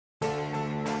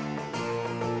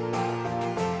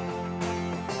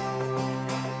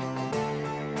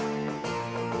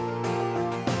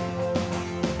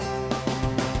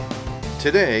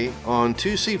Today on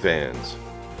 2C Fans.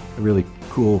 A really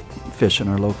cool fish in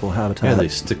our local habitat. Yeah, they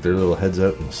stick their little heads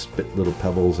out and spit little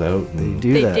pebbles out. And They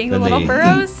do They that. dig the Then little they-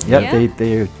 burrows?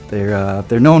 Yep,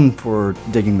 they're known for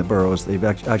digging the burrows. They've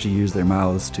actually used their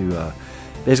mouths to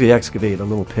basically excavate a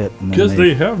little pit. And then Because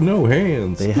they have no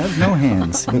hands. They have no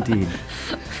hands, indeed.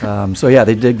 So yeah,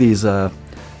 they dig these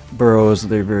burrows.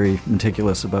 They're very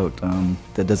meticulous about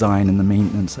the design and the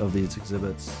maintenance of these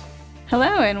exhibits.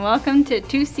 Hello and welcome to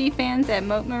 2C Fans at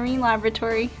Mote Marine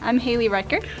Laboratory. I'm Haley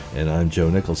Rutger, And I'm Joe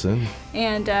Nicholson.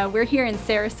 and we're here in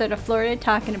Sarasota, Florida,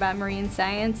 talking about marine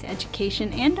science,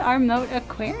 education, and our Mote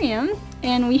Aquarium.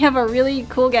 And we have a really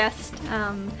cool guest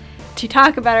to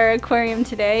talk about our aquarium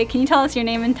today. Can you tell us your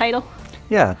name and title?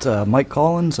 Yeah, it's Mike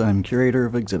Collins. I'm curator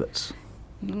of exhibits.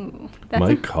 Ooh, that's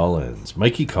Mike Collins.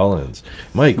 Mikey Collins.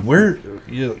 Mike, where...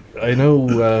 I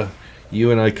know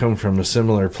you and I come from a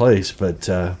similar place, but...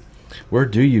 where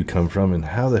do you come from, and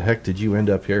how the heck did you end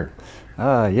up here?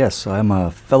 Yes, I'm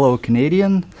a fellow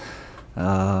Canadian.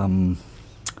 I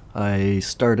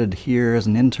started here as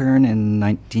an intern in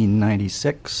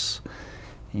 1996,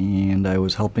 and I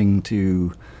was helping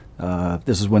to,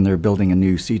 this is when they're building a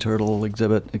new sea turtle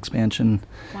exhibit expansion.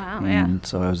 Wow, And yeah.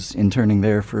 so I was interning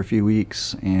there for a few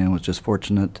weeks and was just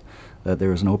fortunate that there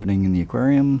was an opening in the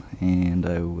aquarium, and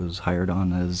I was hired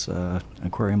on as an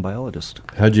aquarium biologist.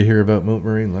 How'd you hear about Mote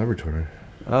Marine Laboratory?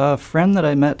 A friend that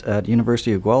I met at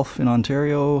University of Guelph in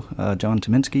Ontario, John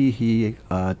Tominski, he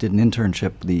did an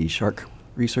internship at the shark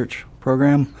research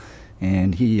program,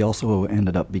 and he also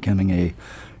ended up becoming a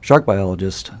shark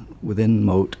biologist within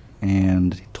Mote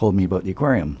and told me about the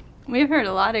aquarium. We've heard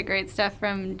a lot of great stuff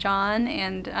from John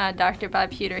and Dr.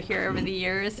 Bob Huter here over the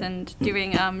years and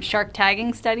doing shark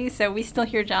tagging studies, so we still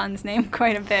hear John's name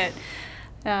quite a bit.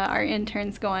 Our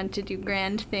interns go on to do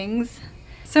grand things.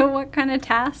 So what kind of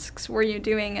tasks were you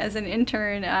doing as an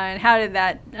intern, and how did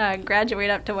that graduate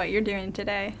up to what you're doing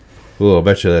today? Well, I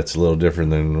bet you that's a little different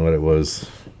than what it was.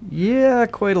 Yeah,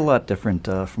 quite a lot different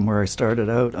from where I started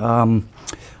out.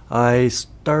 I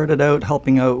started out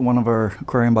helping out one of our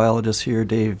aquarium biologists here,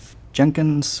 Dave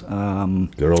Jenkins.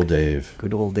 Good old Dave.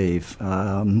 Good old Dave.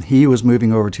 He was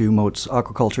moving over to Mote's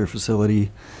aquaculture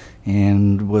facility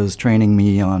and was training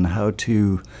me on how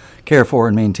to care for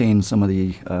and maintain some of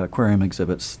the aquarium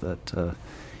exhibits that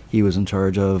he was in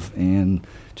charge of, and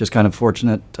just kind of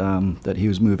fortunate that he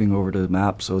was moving over to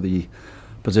MAP, so the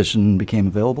position became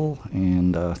available,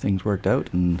 and things worked out.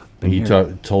 And been He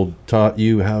here. taught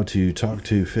you how to talk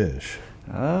to fish.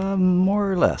 More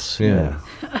or less, Yeah.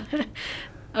 yeah.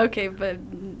 Okay,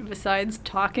 but besides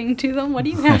talking to them, what do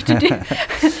you have to do?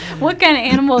 What kind of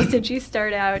animals did you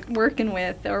start out working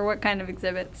with, or what kind of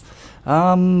exhibits?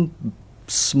 Several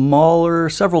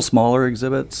smaller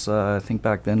exhibits. I think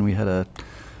back then we had a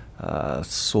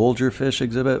soldier fish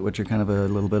exhibit, which are kind of a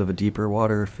little bit of a deeper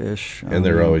water fish. And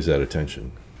they're always at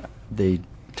attention. They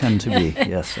tend to be,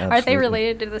 yes, absolutely. Are they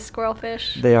related to the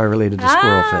squirrelfish? They are related to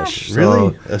squirrelfish. So-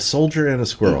 Really? A soldier and a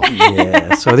squirrel.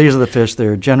 Yeah, so these are the fish.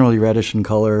 They're generally reddish in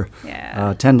color.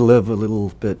 Yeah. Tend to live a little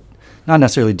bit, not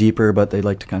necessarily deeper, but they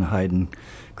like to kind of hide in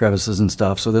crevices and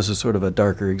stuff. So this is sort of a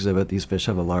darker exhibit. These fish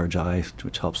have a large eye,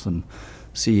 which helps them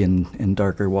see in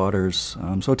darker waters.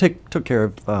 So took care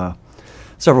of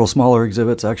several smaller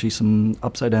exhibits, actually some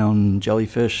upside-down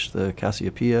jellyfish, the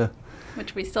Cassiopeia,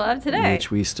 Which we still have today.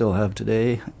 which we still have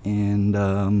today. And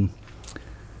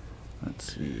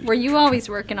let's see. Were you always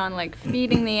working on like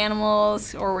feeding the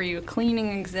animals, or were you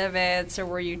cleaning exhibits, or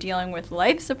were you dealing with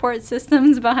life support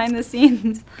systems behind the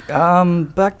scenes?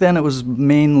 Back then it was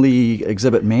mainly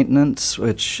exhibit maintenance,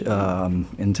 which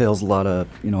entails a lot of,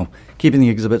 keeping the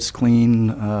exhibits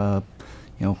clean,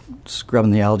 scrubbing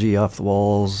the algae off the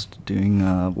walls,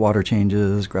 doing water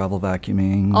changes, gravel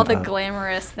vacuuming. All the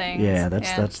glamorous things. Yeah,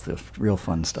 that's the real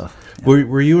fun stuff. Yeah.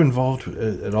 Were you involved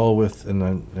at all with,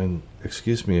 and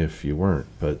excuse me if you weren't,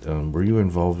 but were you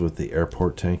involved with the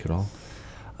airport tank at all?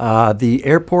 The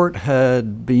airport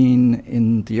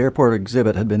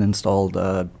exhibit had been installed,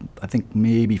 I think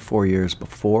maybe 4 years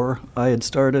before I had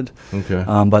started. Okay.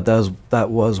 But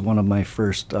that was one of my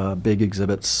first big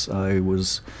exhibits. I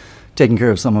was taking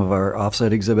care of some of our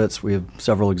offsite exhibits. We have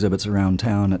several exhibits around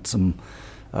town at some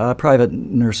private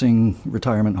nursing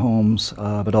retirement homes,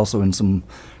 but also in some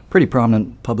pretty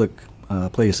prominent public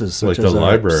places, such Like as the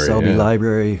library, Selby yeah.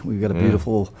 Library. We've got a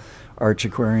beautiful arch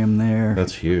aquarium there.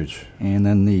 That's huge. And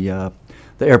then the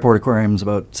airport aquarium is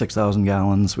about 6,000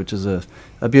 gallons, which is a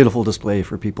beautiful display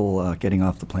for people getting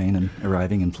off the plane and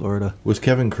arriving in Florida. Was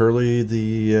Kevin Curley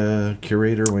the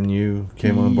curator when you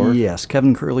came on board? Yes,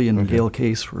 Kevin Curley and Okay. Gail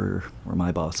Case were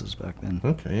my bosses back then.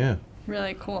 Okay, yeah.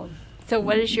 Really cool. So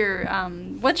what is your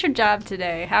what's your job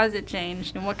today? How has it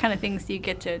changed, and what kind of things do you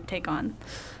get to take on?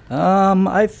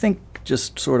 I think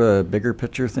just sort of bigger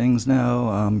picture things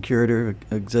now, curator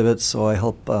exhibits, so I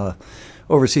help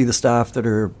oversee the staff that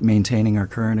are maintaining our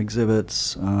current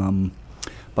exhibits,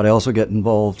 but I also get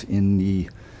involved in the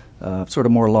sort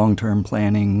of more long-term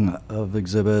planning of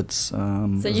exhibits.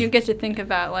 So you get to think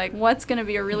about, like, what's going to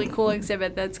be a really cool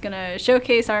exhibit that's going to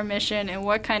showcase our mission, and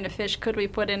what kind of fish could we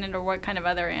put in it, or what kind of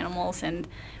other animals, and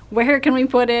where can we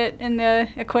put it in the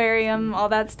aquarium, all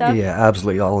that stuff? Yeah,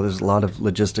 absolutely. There's a lot of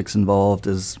logistics involved.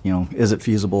 Is it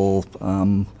feasible?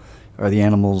 Are the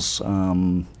animals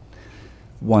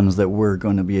ones that we're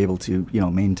going to be able to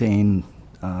maintain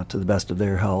to the best of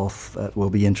their health, that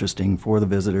will be interesting for the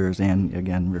visitors, and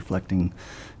again reflecting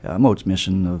Mote's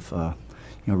mission of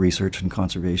research and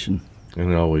conservation.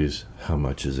 And always, how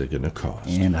much is it going to cost?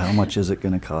 And how much is it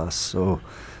going to cost? So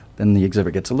then the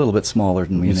exhibit gets a little bit smaller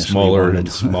than we initially smaller wanted.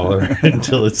 and smaller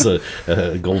until it's a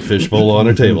goldfish bowl on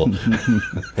a table.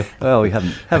 Well, we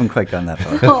haven't quite gone that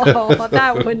far. Oh,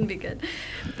 that wouldn't be good.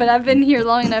 But I've been here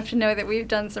long enough to know that we've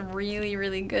done some really,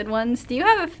 really good ones. Do you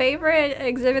have a favorite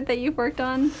exhibit that you've worked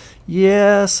on?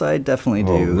 Yes, I definitely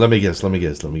do. Let me guess.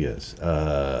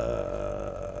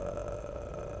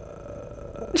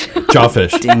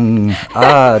 Jawfish. Ding.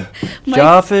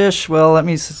 Jawfish. Well, let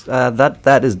me.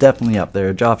 That is definitely up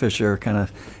there. Jawfish are kind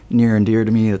of near and dear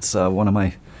to me. It's one of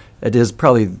my. It is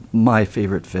probably my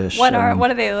favorite fish. What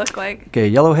do they look like?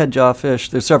 Okay, yellowhead jawfish.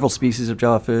 There's several species of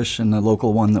jawfish, and the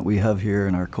local one that we have here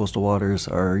in our coastal waters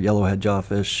are yellowhead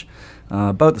jawfish,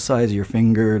 about the size of your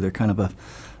finger. They're kind of a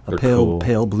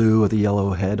pale blue with a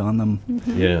yellow head on them.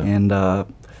 Mm-hmm. Yeah. And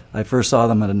I first saw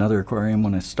them at another aquarium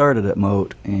when I started at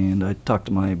Mote, and I talked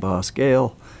to my boss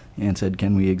Gail and said,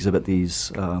 "Can we exhibit these,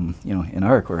 in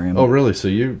our aquarium?" Oh, really? So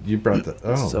you brought that?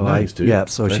 Oh, So nice, dude. Yeah.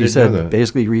 So I she didn't know said that.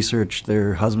 basically research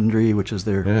their husbandry, which is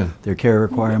their care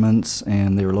requirements,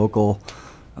 and they're local,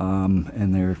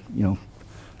 and they're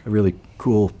a really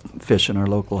cool fish in our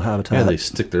local habitat. Yeah, they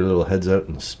stick their little heads out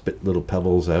and spit little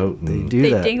pebbles out. And They do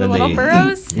They that. dig the Then little they-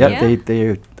 burrows?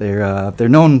 Yep, they're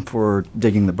known for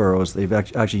digging the burrows. They've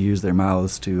actually used their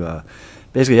mouths to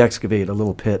basically excavate a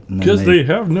little pit. Because they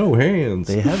have no hands.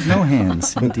 They have no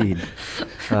hands, indeed.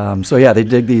 So yeah, they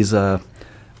dig these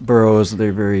burrows.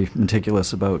 They're very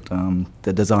meticulous about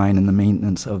the design and the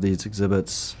maintenance of these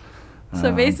exhibits. So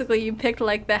basically you picked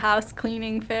like the house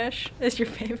cleaning fish is your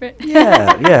favorite?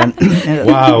 Yeah. and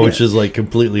Wow, which is like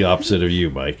completely opposite of you,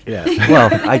 Mike. Yeah. Well,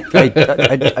 I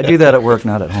do that at work,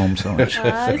 not at home so much.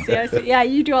 I see. Yeah,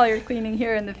 you do all your cleaning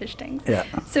here in the fish tanks. Yeah.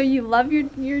 So you love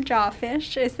your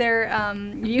jawfish. Is there,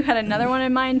 you had another one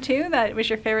in mind too that was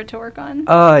your favorite to work on?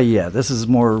 Yeah, this is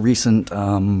more recent.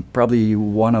 Probably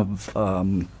one of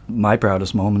my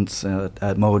proudest moments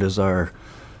at Mote is our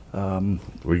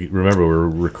Remember, we're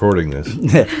recording this.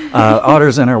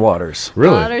 otters in our waters.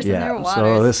 Really? Otters in their waters.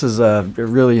 So this is a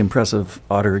really impressive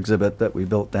otter exhibit that we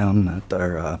built down at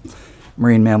our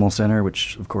Marine Mammal Center,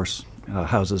 which of course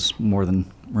houses more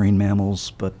than marine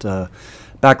mammals. But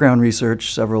background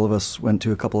research, several of us went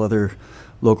to a couple other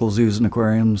local zoos and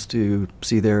aquariums to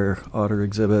see their otter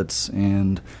exhibits,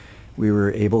 and we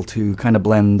were able to kind of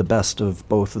blend the best of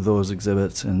both of those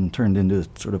exhibits and turned into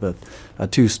sort of a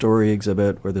two-story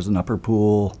exhibit where there's an upper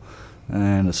pool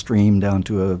and a stream down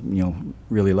to a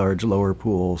really large lower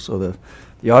pool. So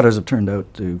the otters have turned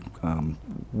out to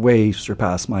way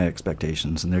surpass my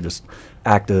expectations, and they're just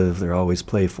active. They're always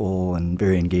playful and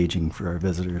very engaging for our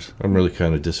visitors. I'm really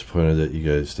kind of disappointed that you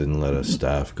guys didn't let us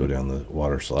staff go down the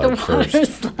water slide The water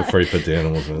first slide. before you put the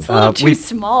animals in. It's a little too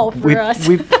small for us.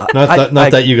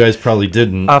 Not that you guys probably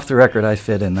didn't. Off the record, I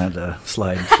fit in that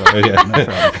slide. So Okay. no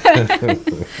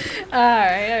problem. All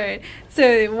right.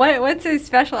 So what's so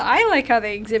special? I like how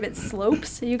they exhibit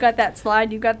slopes. You got that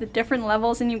slide, you've got the different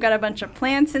levels, and you've got a bunch of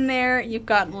plants in there. You've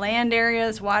got land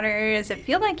areas, water areas. I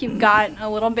feel like you've got a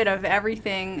little bit of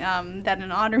everything that an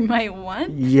otter might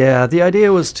want. Yeah, the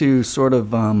idea was to sort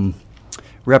of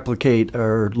replicate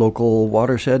our local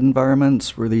watershed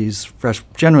environments where these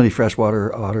generally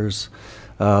freshwater otters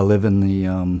live in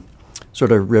the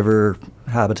sort of river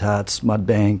habitats, mud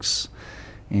banks.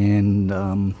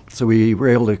 And so we were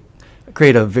able to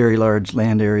create a very large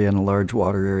land area and a large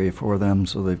water area for them.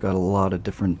 So they've got a lot of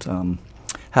different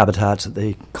habitats that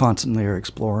they constantly are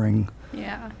exploring.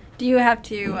 Yeah. Do you have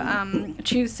to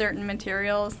choose certain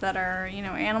materials that are,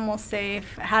 animal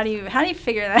safe? How do you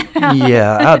figure that out?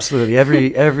 Yeah, absolutely.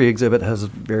 Every exhibit has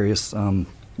various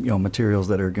materials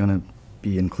that are going to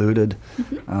be included.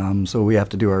 So we have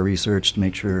to do our research to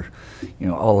make sure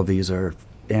all of these are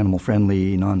animal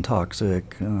friendly,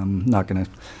 non-toxic, not going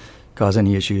to cause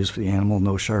any issues for the animal.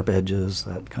 No sharp edges,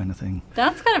 that kind of thing.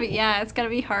 That's gotta be, yeah, it's gotta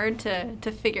be hard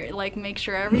to figure, like, make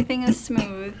sure everything is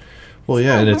smooth. Well,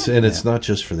 yeah, and it's Yeah. not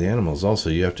just for the animals.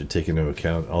 Also, you have to take into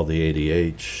account all the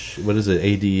ADH. What is it?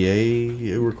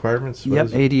 ADA requirements. What Yep,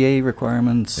 is it? ADA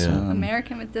requirements. Yeah.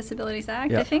 American with Disabilities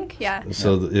Act, Yeah. I think, yeah.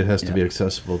 So it has to be Yeah.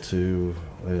 accessible to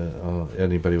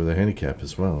anybody with a handicap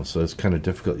as well. So it's kind of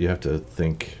difficult. You have to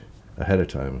think ahead of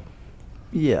time.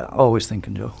 Yeah, always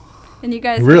thinking, Joe. And you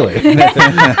guys Really?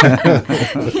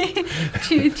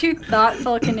 two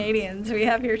thoughtful Canadians we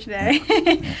have here today.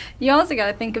 You also got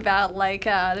to think about like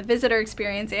the visitor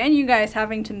experience and you guys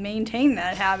having to maintain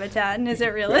that habitat, and is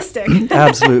it realistic?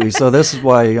 Absolutely. So this is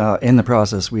why in the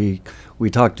process we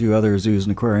talked to other zoos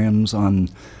and aquariums on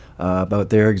about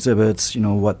their exhibits,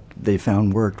 what they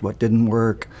found worked, what didn't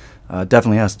work.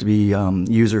 Definitely has to be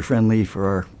user friendly for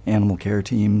our animal care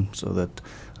team so that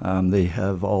they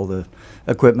have all the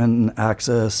equipment and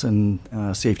access and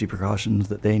safety precautions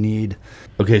that they need.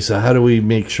 Okay, so how do we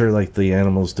make sure like the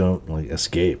animals don't like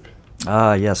escape?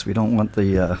 Yes, we don't want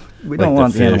the Like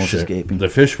animals fish, escaping. The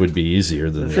fish would be easier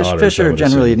than the otters. Fish I are would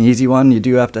generally assume. an easy one. You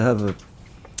do have to have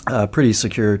a pretty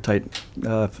secure, tight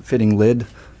fitting lid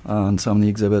on some of the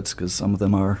exhibits because some of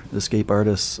them are escape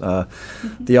artists.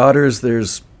 The otters,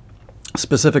 there's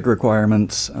specific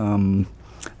requirements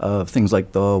of things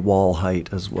like the wall height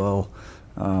as well,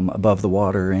 above the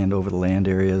water and over the land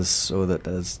areas, so that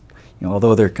as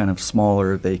although they're kind of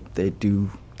smaller, they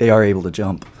are able to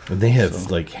jump. And they have So-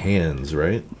 like hands,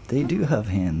 right? They do have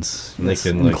hands. And they yes,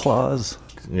 can, and like- claws.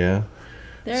 Yeah.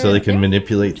 They're- So they can they're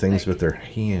manipulate pretty things big. with their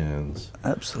hands.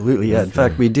 Absolutely, yeah. In Okay.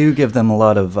 fact, we do give them a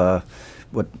lot of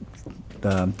what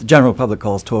the general public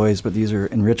calls toys, but these are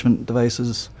enrichment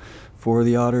devices for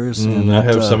the otters. I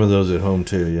have some of those at home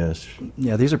too. Yes.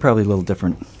 Yeah, these are probably a little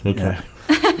different. Okay.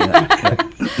 Yeah.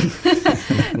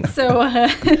 So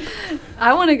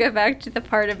I want to go back to the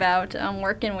part about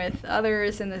working with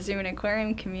others in the zoo and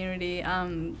aquarium community.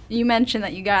 You mentioned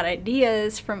that you got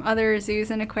ideas from other zoos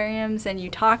and aquariums, and you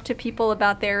talked to people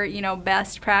about their,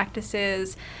 best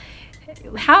practices.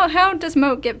 How does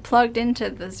Moat get plugged into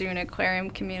the zoo and aquarium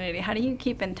community? How do you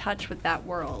keep in touch with that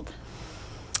world?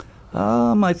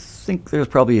 I think there's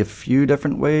probably a few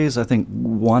different ways. I think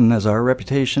one, as our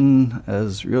reputation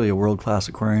as really a world-class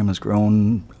aquarium has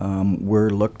grown, we're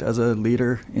looked as a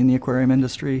leader in the aquarium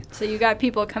industry. So you got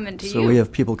people coming to you. So we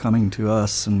have people coming to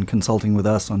us and consulting with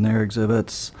us on their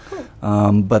exhibits. Cool.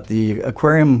 But the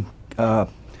aquarium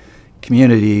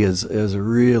community is a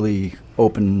really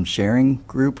open sharing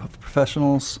group of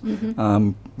professionals,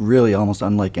 really almost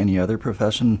unlike any other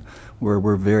profession, where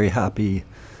we're very happy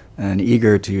and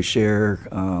eager to share,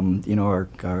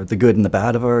 the good and the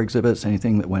bad of our exhibits,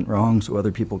 anything that went wrong so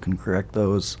other people can correct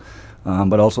those,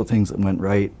 but also things that went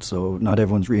right, so not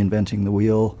everyone's reinventing the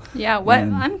wheel. Yeah,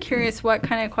 And- I'm curious what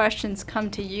kind of questions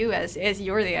come to you as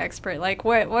you're the expert. Like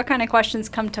what kind of questions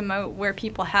come to Moat where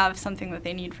people have something that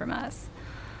they need from us?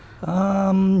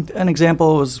 An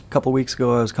example was a couple weeks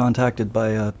ago. I was contacted by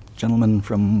a gentleman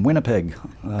from Winnipeg,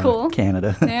 Cool.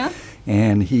 Canada. Yeah.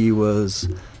 And he was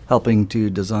helping to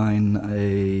design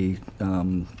a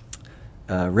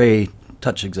Ray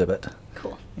touch exhibit.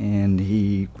 Cool. And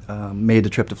he made the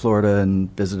trip to Florida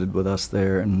and visited with us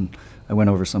there. And I went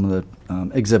over some of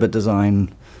the exhibit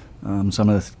design, some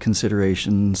of the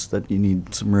considerations that you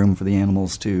need some room for the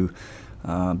animals to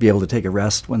be able to take a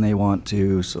rest when they want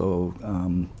to. So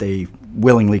they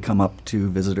willingly come up to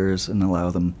visitors and allow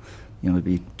them, to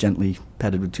be gently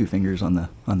petted with 2 fingers on the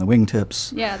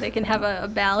wingtips. Yeah, they can have a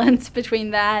balance between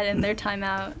that and their time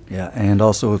out. Yeah, and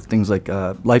also things like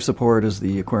life support is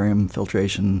the aquarium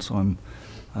filtration, so I'm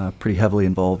pretty heavily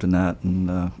involved in that and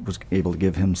was able to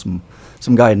give him some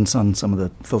guidance on some of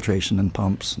the filtration and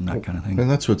pumps and that kind of thing. And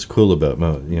that's what's cool about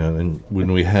Moat, and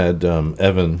when we had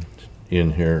Evan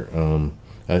in here,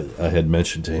 I had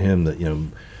mentioned to him that,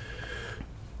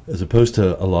 as opposed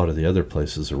to a lot of the other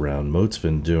places around, Moat's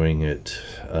been doing it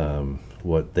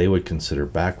what they would consider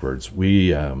backwards.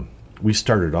 We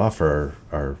started off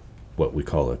our what we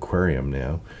call aquarium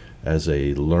now as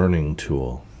a learning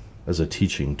tool, as a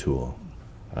teaching tool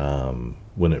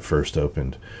when it first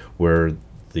opened, where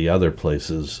the other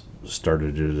places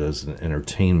started it as an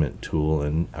entertainment tool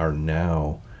and are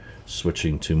now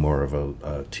switching to more of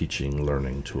a teaching,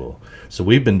 learning tool. So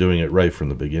we've been doing it right from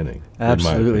the beginning. in my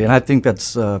Absolutely, opinion. and I think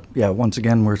that's, once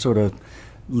again, we're sort of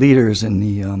leaders in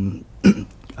the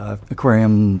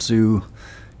aquarium zoo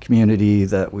community,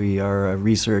 that we are a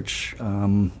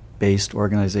research-based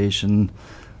organization.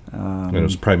 And it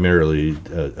was primarily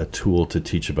a tool to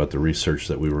teach about the research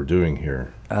that we were doing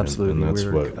here. Absolutely, And that's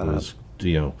we're, what was,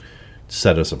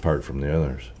 set us apart from the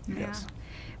others. Yeah.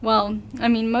 Well, I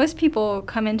mean, most people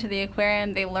come into the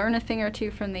aquarium, they learn a thing or two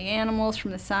from the animals,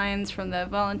 from the signs, from the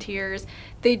volunteers.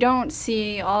 They don't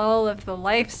see all of the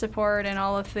life support and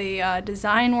all of the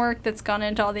design work that's gone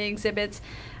into all the exhibits.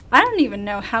 I don't even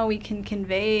know how we can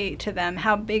convey to them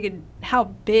how big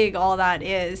all that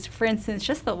is. For instance,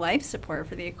 just the life support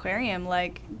for the aquarium.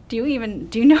 Like, do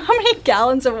you know how many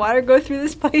gallons of water go through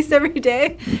this place every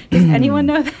day? Does anyone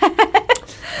know that?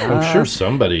 I'm sure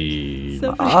somebody.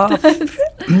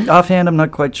 Offhand, I'm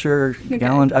not quite sure. Okay.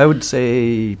 Gallon. I would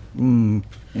say in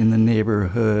the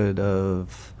neighborhood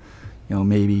of,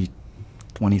 maybe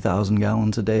 20,000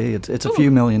 gallons a day. It's a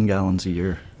few million gallons a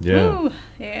year. Yeah. Ooh,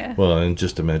 yeah. Well, and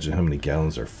just imagine how many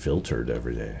gallons are filtered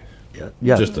every day.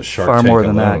 Yeah, Just the Shark far Tank more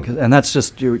than alone. that, and that's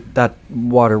just that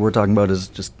water we're talking about is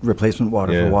just replacement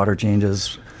water Yeah. for water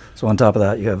changes. So on top of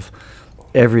that, you have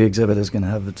every exhibit is going to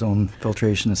have its own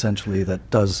filtration essentially that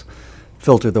does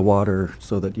filter the water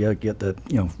so that you get the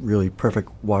really perfect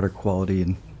water quality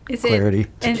and Is clarity.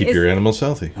 and Keep is- your animals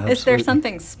healthy. Is there Absolutely.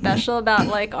 something special about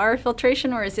like our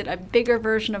filtration, or is it a bigger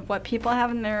version of what people have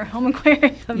in their home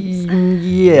aquariums?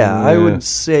 Yeah, I Yeah. would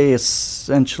say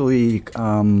essentially.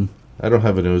 I don't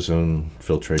have an ozone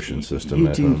filtration system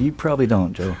at home. You probably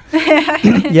don't, Joe.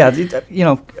 Yeah,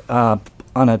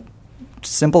 on a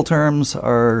simple terms,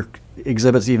 our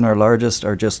exhibits, even our largest,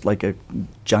 are just like a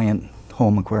giant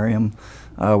home aquarium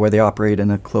where they operate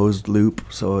in a closed loop,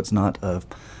 so it's not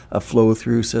a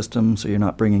flow-through system, so you're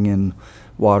not bringing in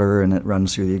water and it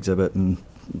runs through the exhibit and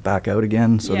back out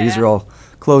again. So these Yeah. are all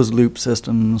closed-loop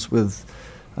systems with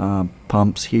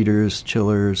pumps, heaters,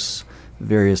 chillers,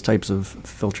 various types of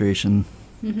filtration.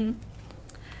 Mm-hmm.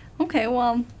 Okay,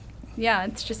 well, yeah,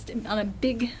 it's just on a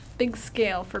big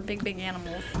scale for big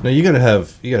animals. Now you gotta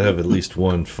have at least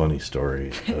one funny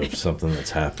story of something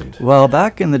that's happened. Well,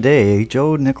 back in the day,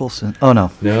 Joe Nicholson. Oh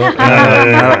no, No,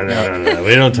 no.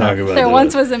 We don't talk about There that.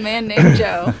 once was a man named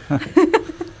Joe.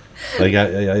 Like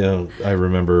I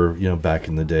remember, back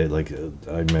in the day, like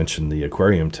I mentioned the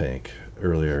aquarium tank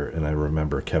earlier, and I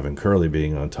remember Kevin Curley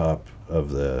being on top of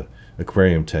the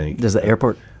aquarium tank. does the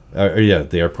airport? The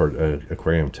airport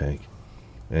aquarium tank,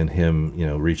 and him,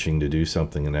 reaching to do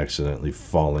something and accidentally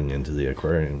falling into the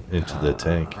aquarium, into the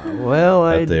tank. Well,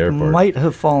 I At the airport. might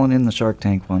have fallen in the Shark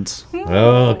Tank once.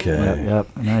 Okay. Yep.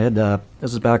 And I had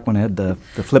this is back when I had the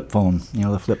flip phone,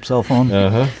 the flip cell phone.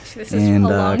 Uh-huh. This is And, a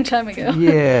long time ago.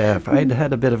 Yeah, I'd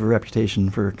had a bit of a reputation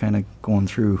for kind of going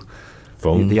through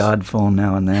Phones. the odd phone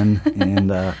now and then,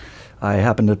 and I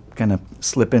happened to kind of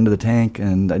slip into the tank,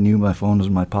 and I knew my phone was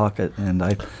in my pocket, and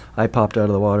I popped out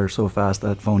of the water so fast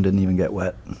that phone didn't even get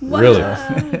wet. Really?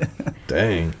 Wow.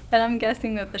 Dang. And I'm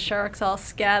guessing that the sharks all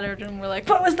scattered and were like,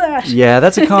 "What was that?" Yeah,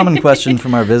 that's a common question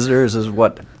from our visitors: is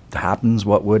what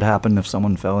would happen if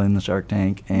someone fell in the Shark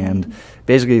Tank, and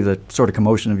basically the sort of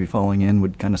commotion of you falling in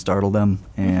would kind of startle them,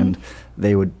 and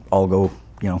they would all go,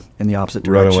 in the opposite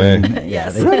Run direction. away. Yeah,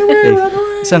 Yes. they,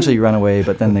 they essentially run away,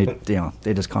 but then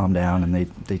they just calm down and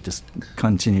they just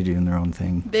continue doing their own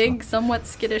thing. Big, somewhat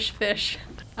skittish fish.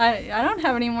 I don't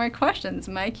have any more questions,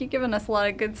 Mike. You've given us a lot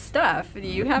of good stuff. Do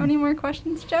you have any more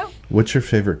questions, Joe? What's your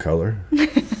favorite color?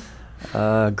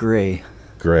 Gray.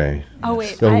 Gray. Oh,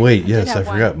 wait. Oh, wait. did Yes, I have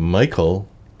one. forgot. Michael.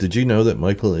 Did you know that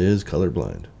Michael is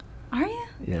colorblind? Are you?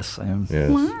 Yes, I am. Yes.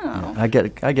 Wow. I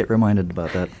get reminded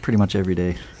about that pretty much every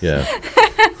day. Yeah.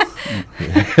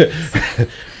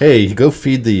 Hey, go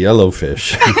feed the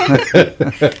yellowfish.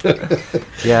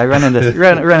 Yeah, I run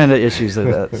into issues like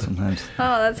that sometimes.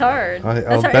 Oh, that's hard. I'll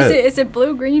That's hard. bet. Is it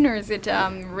blue green or is it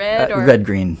red or Red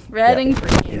green. Red Yeah. and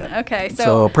green. Yeah. Okay, So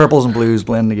so purples and blues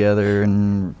blend together,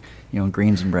 and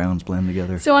greens and browns blend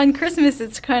together. so on Christmas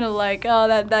it's kind of like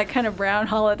that kind of brown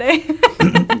holiday.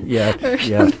 Yeah, or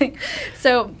yeah. something.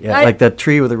 So Yeah, like that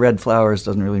tree with the red flowers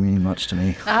doesn't really mean much to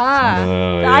me.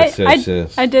 Oh, yes,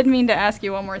 yes. I did mean to ask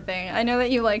you one more thing. I know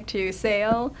that you like to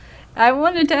sail. I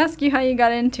wanted to ask you how you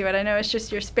got into it. I know it's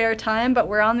just your spare time, but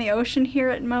we're on the ocean here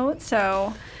at Moat,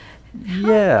 so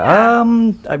Yeah,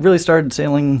 I really started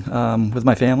sailing with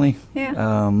my family.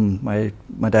 Yeah.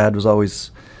 My dad was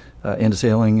always into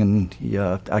sailing, and he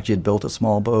actually had built a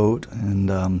small boat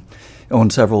and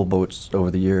owned several boats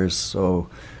over the years. So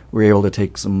we were able to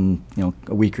take some,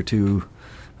 a week or two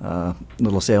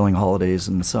little sailing holidays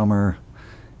in the summer.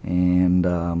 And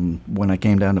when I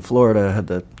came down to Florida, I had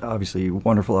the obviously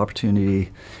wonderful opportunity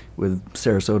with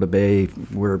Sarasota Bay.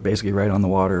 We're basically right on the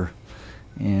water.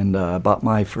 And I bought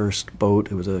my first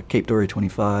boat. It was a Cape Dory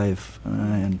 25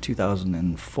 in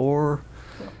 2004.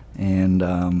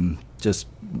 And just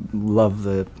love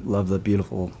the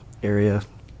beautiful area,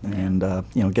 and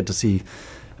get to see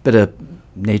bit of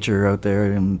nature out there,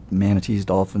 and manatees,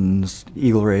 dolphins,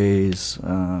 eagle rays,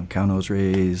 cow-nose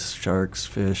rays, sharks,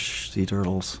 fish, sea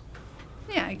turtles.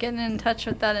 Yeah, getting in touch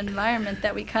with that environment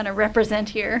that we kind of represent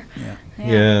here.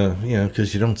 Yeah. Yeah,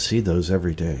 because you don't see those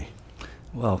every day.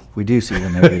 Well, we do see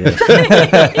them every day.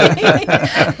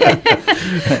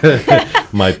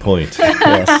 My point.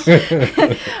 Yes.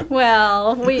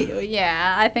 Well,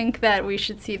 I think that we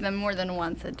should see them more than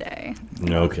once a day.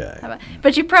 Okay.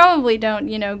 But you probably don't,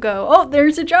 go, oh,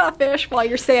 there's a jawfish while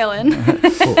you're sailing.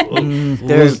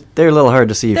 They're a little hard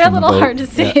to see. They're a from the little boat. hard to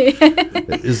see.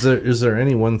 Is there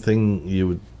any one thing you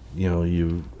would,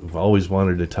 you've always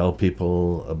wanted to tell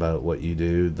people about what you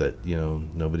do that,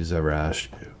 nobody's ever asked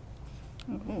you?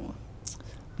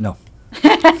 No.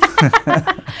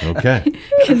 Okay.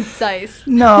 Concise.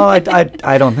 No,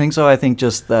 I don't think so. I think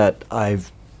just that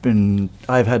I've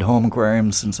had home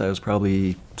aquariums since I was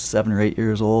probably 7 or 8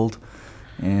 years old,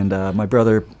 and my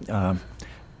brother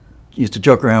used to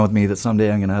joke around with me that someday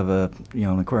I'm going to have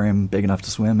an aquarium big enough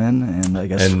to swim in, and I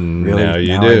guess And really now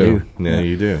you I do. Now Yeah.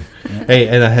 you do. Hey,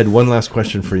 and I had one last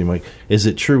question for you, Mike. Is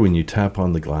it true when you tap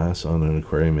on the glass on an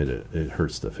aquarium, it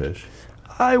hurts the fish?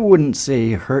 I wouldn't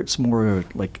say hurts, more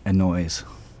like a noise.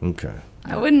 Okay.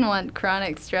 I wouldn't want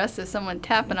chronic stress of someone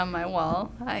tapping on my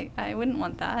wall. I wouldn't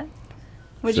want that.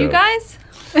 Would you So- guys?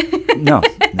 No.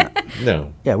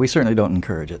 No. Yeah, we certainly don't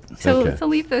encourage it. Okay. So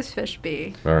leave those fish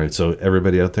be. All right. So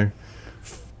everybody out there,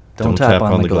 Don't tap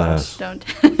on the glass. Don't.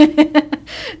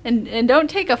 and don't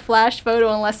take a flash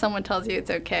photo unless someone tells you it's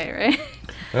okay, right?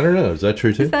 I don't know. Is that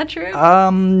true too? Is that true?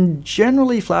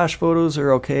 Generally, flash photos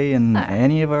are okay in Alright.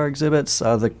 any of our exhibits.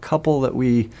 The couple that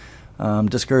we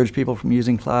discourage people from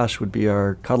using flash would be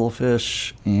our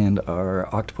cuttlefish and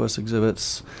our octopus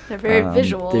exhibits. They're very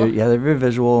visual. They're very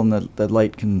visual, and the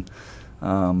light can,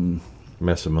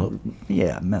 Mess them up.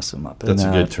 mess them up. That's a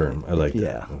And, good term. I like yeah,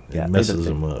 that. yeah, It they messes do-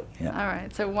 them up. Yeah. All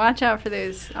right, so watch out for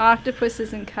those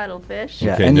octopuses and cuttlefish.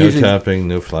 Yeah, Okay. and No usually- tapping.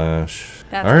 No flash.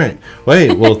 That's All right. good.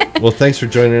 Wait. Well. Thanks for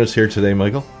joining us here today,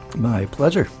 Michael. My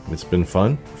pleasure. It's been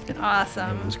fun. It's been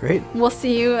awesome. It was great. We'll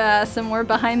see you some more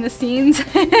behind the scenes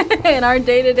in our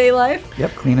day-to-day life.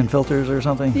 Yep, cleaning filters or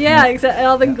something. Yeah, exactly.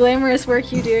 All the glamorous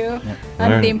work you do, and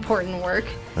Alright. the important work.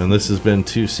 And this has been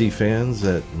 2C Fans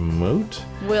at Moat.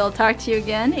 We'll talk to you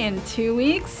again in 2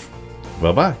 weeks.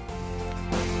 Bye bye.